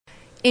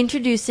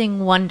Introducing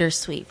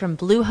Wondersuite from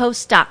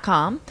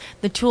Bluehost.com,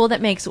 the tool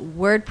that makes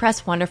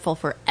WordPress wonderful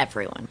for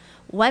everyone.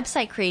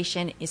 Website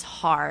creation is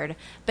hard,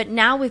 but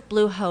now with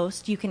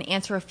Bluehost, you can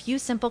answer a few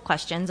simple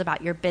questions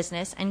about your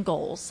business and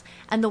goals,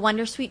 and the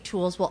Wondersuite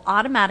tools will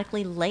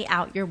automatically lay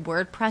out your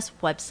WordPress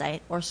website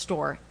or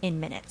store in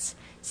minutes.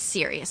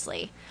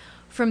 Seriously.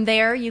 From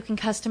there, you can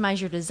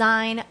customize your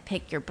design,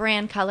 pick your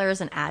brand colors,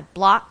 and add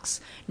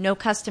blocks. No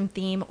custom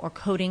theme or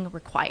coding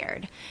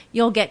required.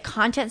 You'll get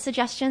content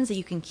suggestions that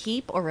you can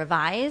keep or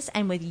revise,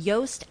 and with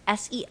Yoast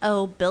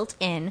SEO built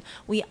in,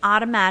 we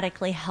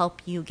automatically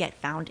help you get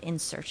found in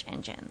search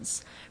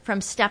engines. From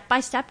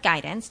step-by-step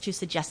guidance to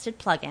suggested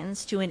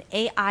plugins to an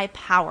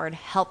AI-powered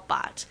help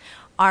bot,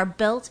 our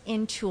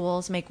built-in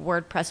tools make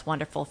WordPress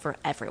wonderful for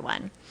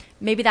everyone.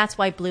 Maybe that's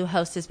why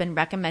Bluehost has been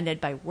recommended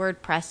by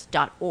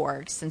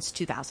WordPress.org since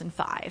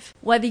 2005.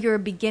 Whether you're a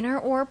beginner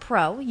or a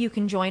pro, you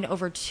can join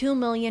over 2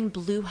 million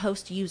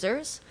Bluehost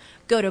users.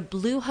 Go to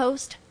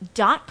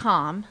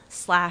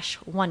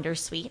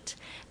bluehost.com/wondersuite.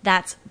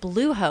 That's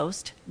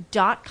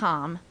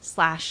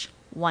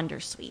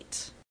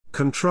bluehost.com/wondersuite.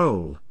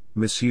 Control,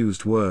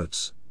 misused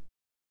words.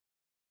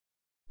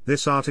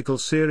 This article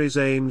series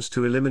aims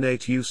to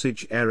eliminate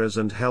usage errors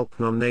and help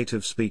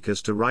non-native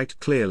speakers to write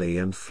clearly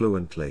and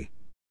fluently.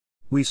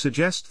 We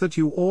suggest that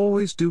you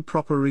always do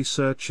proper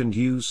research and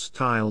use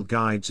style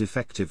guides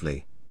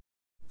effectively.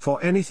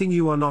 For anything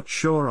you are not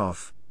sure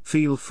of,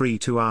 feel free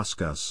to ask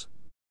us.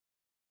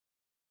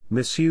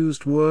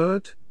 Misused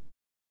word?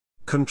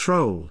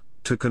 Control,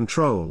 to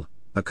control,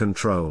 a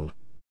control.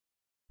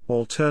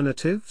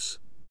 Alternatives?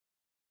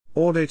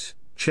 Audit,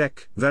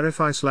 check,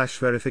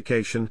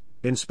 verify/verification,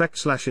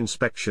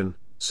 inspect/inspection,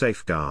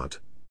 safeguard.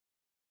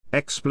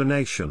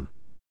 Explanation.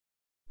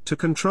 To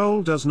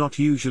control does not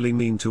usually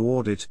mean to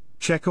audit,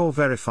 check or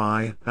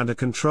verify, and a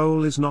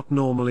control is not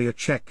normally a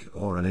check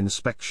or an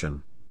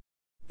inspection.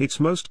 Its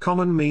most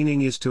common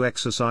meaning is to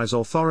exercise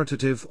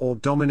authoritative or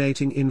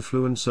dominating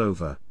influence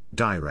over,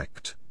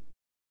 direct.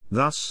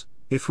 Thus,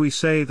 if we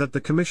say that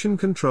the Commission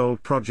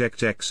controlled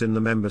Project X in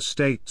the member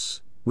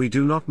states, we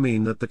do not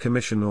mean that the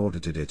Commission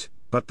audited it,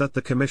 but that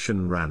the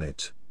Commission ran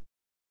it.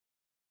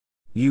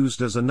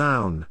 Used as a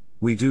noun,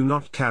 we do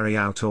not carry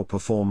out or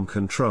perform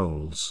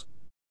controls.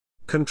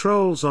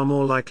 Controls are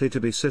more likely to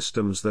be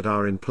systems that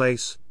are in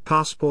place,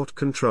 passport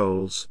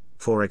controls,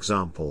 for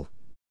example.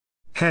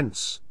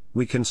 Hence,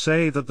 we can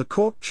say that the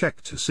court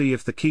checked to see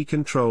if the key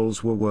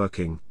controls were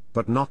working,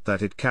 but not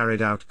that it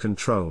carried out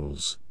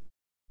controls.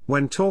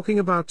 When talking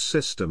about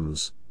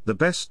systems, the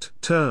best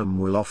term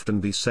will often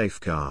be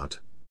safeguard.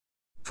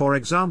 For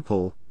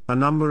example, a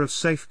number of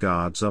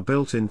safeguards are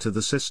built into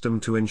the system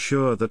to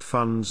ensure that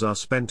funds are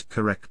spent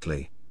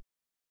correctly.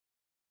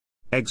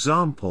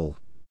 Example.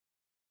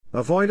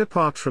 Avoid.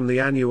 Apart from the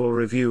annual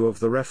review of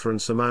the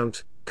reference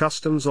amount,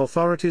 customs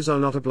authorities are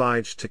not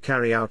obliged to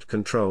carry out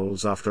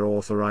controls after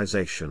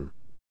authorization.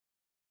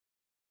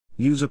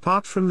 Use.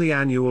 Apart from the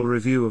annual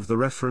review of the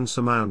reference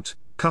amount,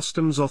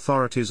 customs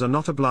authorities are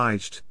not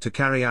obliged to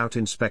carry out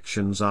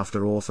inspections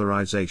after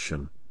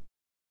authorization.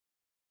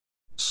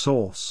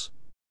 Source.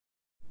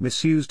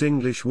 Misused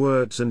English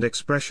words and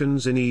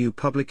expressions in EU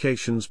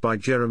publications by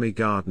Jeremy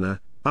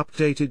Gardner,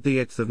 updated the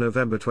 8th of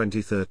November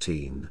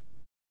 2013.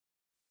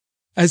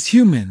 As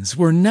humans,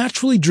 we're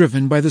naturally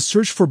driven by the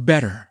search for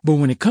better. But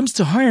when it comes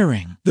to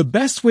hiring, the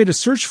best way to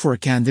search for a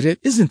candidate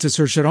isn't to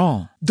search at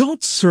all.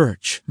 Don't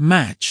search,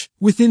 match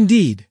with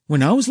Indeed.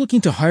 When I was looking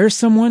to hire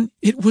someone,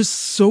 it was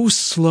so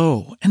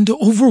slow and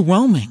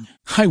overwhelming.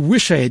 I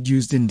wish I had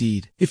used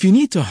Indeed. If you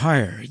need to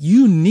hire,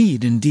 you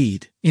need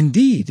Indeed.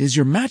 Indeed is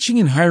your matching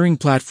and hiring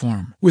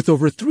platform with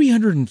over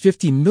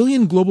 350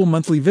 million global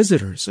monthly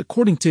visitors,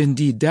 according to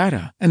Indeed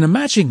data, and a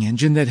matching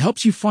engine that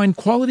helps you find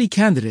quality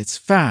candidates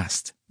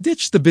fast.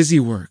 Ditch the busy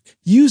work.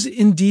 Use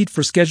Indeed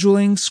for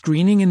scheduling,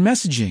 screening, and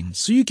messaging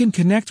so you can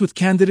connect with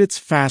candidates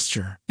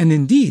faster. And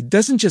Indeed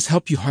doesn't just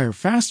help you hire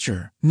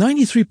faster.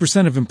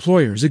 93% of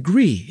employers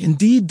agree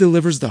Indeed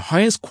delivers the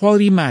highest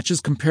quality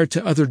matches compared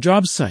to other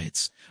job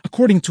sites,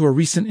 according to a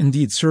recent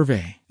Indeed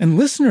survey. And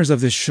listeners of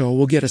this show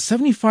will get a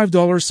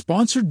 $75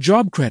 sponsored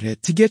job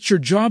credit to get your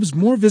jobs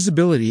more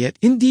visibility at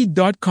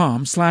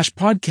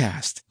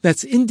Indeed.com/podcast.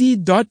 That's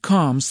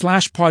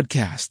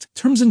Indeed.com/podcast.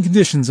 Terms and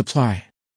conditions apply.